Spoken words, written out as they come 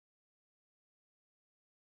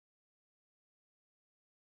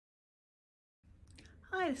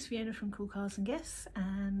Hi, it's Fiona from Cool Cars and Gifts,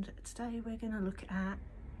 and today we're going to look at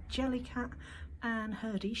Jellycat and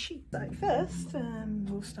Herdy Sheep. So first,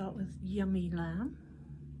 we'll start with Yummy Lamb.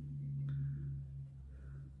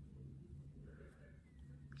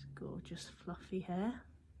 It's gorgeous fluffy hair.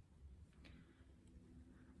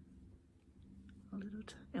 A little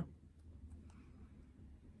tail.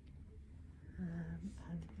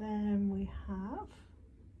 And then we have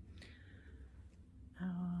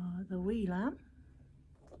the wee lamb.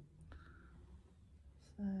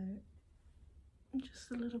 So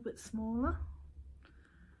just a little bit smaller.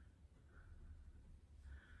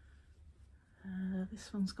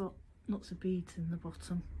 This one's got lots of beads in the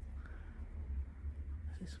bottom.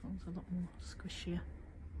 This one's a lot more squishier.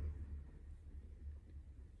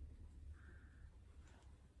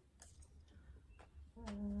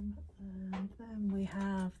 And then we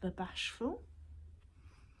have the Bashful.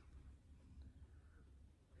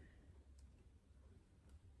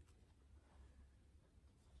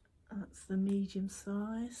 That's the medium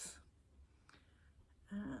size,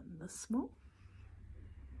 and the small.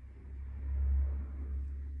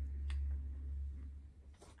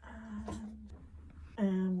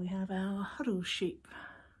 And we have our Herdy Sheep.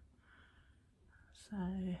 So,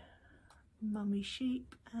 mummy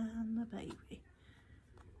sheep and the baby.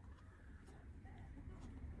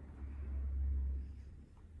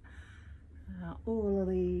 All of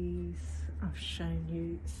these I've shown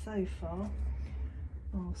you so far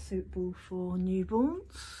are suitable for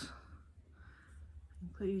newborns,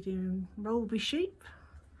 including Herdy Sheep,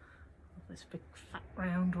 this big fat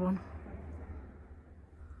round one,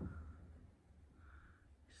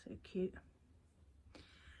 so cute.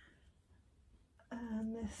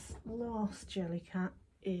 And this last Jellycat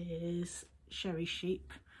is Herdy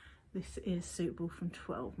Sheep. This is suitable from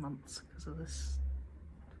 12 months because of this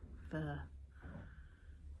fur.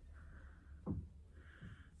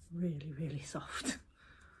 Really soft.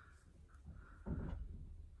 There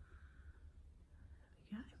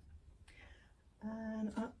we go.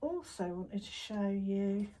 And I also wanted to show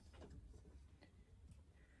you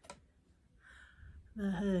the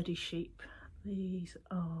Herdy Sheep. These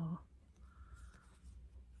are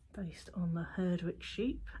based on the Herdwick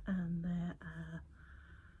sheep, and they're a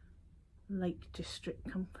Lake District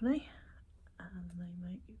company, and they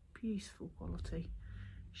make beautiful quality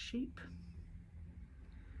sheep.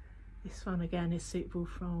 This one again is suitable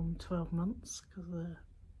from 12 months because of the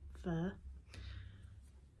fur.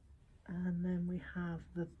 And then we have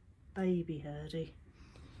the baby Herdy,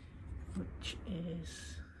 which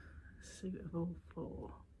is suitable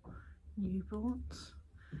for newborns.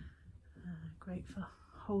 Great for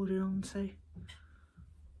holding on to.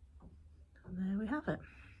 And there we have it.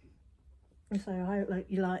 So I hope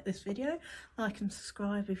you like this video. Like and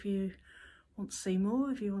subscribe if you want to see more.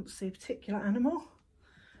 If you want to see a particular animal,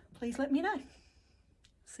 please let me know.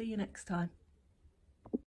 See you next time.